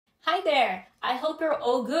Hi there! I hope you're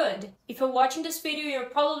all good. If you're watching this video, you're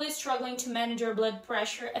probably struggling to manage your blood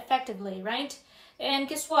pressure effectively, right? And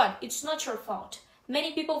guess what? It's not your fault.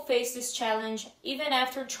 Many people face this challenge even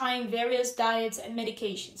after trying various diets and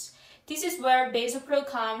medications. This is where Bazopril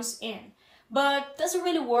comes in. But does it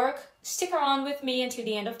really work? Stick around with me until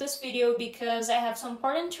the end of this video because I have some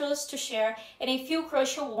important truths to share and a few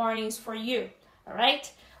crucial warnings for you.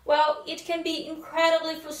 Alright? Well, it can be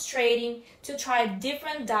incredibly frustrating to try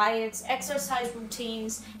different diets, exercise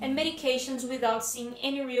routines, and medications without seeing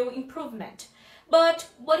any real improvement. But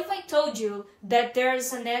what if I told you that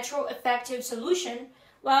there's a natural, effective solution?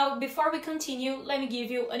 Well, before we continue, let me give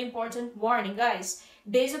you an important warning, guys.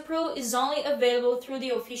 Bazopril is only available through the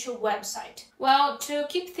official website. Well, to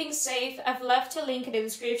keep things safe, I've left a link in the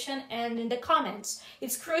description and in the comments.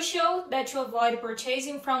 It's crucial that you avoid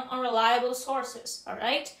purchasing from unreliable sources,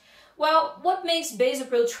 alright? Well, what makes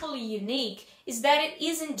Bazopril truly unique is that it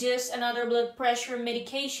isn't just another blood pressure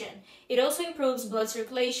medication. It also improves blood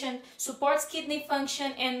circulation, supports kidney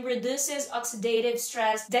function, and reduces oxidative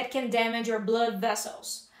stress that can damage your blood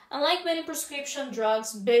vessels. Unlike many prescription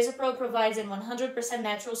drugs, Bazopril provides a 100%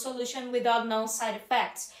 natural solution without known side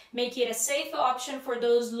effects, making it a safe option for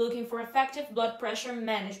those looking for effective blood pressure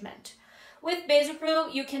management. With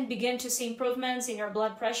Bazopril, you can begin to see improvements in your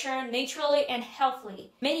blood pressure naturally and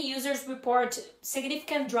healthily. Many users report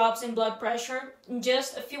significant drops in blood pressure in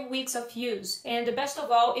just a few weeks of use. And the best of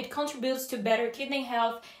all, it contributes to better kidney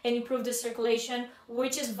health and improve the circulation,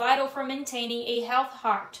 which is vital for maintaining a healthy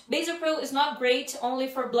heart. Bazopril is not great only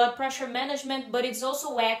for blood pressure management, but it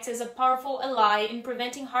also acts as a powerful ally in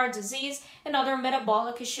preventing heart disease and other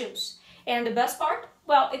metabolic issues. And the best part?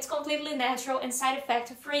 Well, it's completely natural and side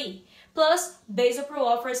effect free. Plus, Bazopril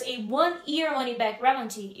offers a 1-year money-back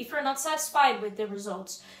guarantee if you're not satisfied with the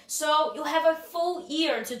results. So you'll have a full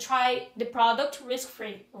year to try the product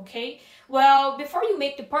risk-free, okay? Well, before you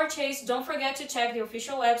make the purchase, don't forget to check the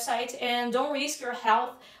official website and don't risk your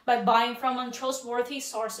health by buying from untrustworthy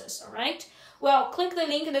sources, alright? Well, click the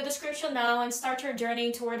link in the description now and start your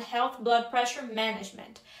journey toward health blood pressure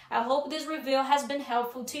management. I hope this review has been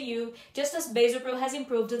helpful to you, just as Bazopril has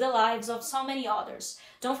improved the lives of so many others.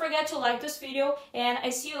 Don't forget to like this video, and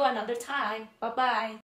I see you another time. Bye-bye.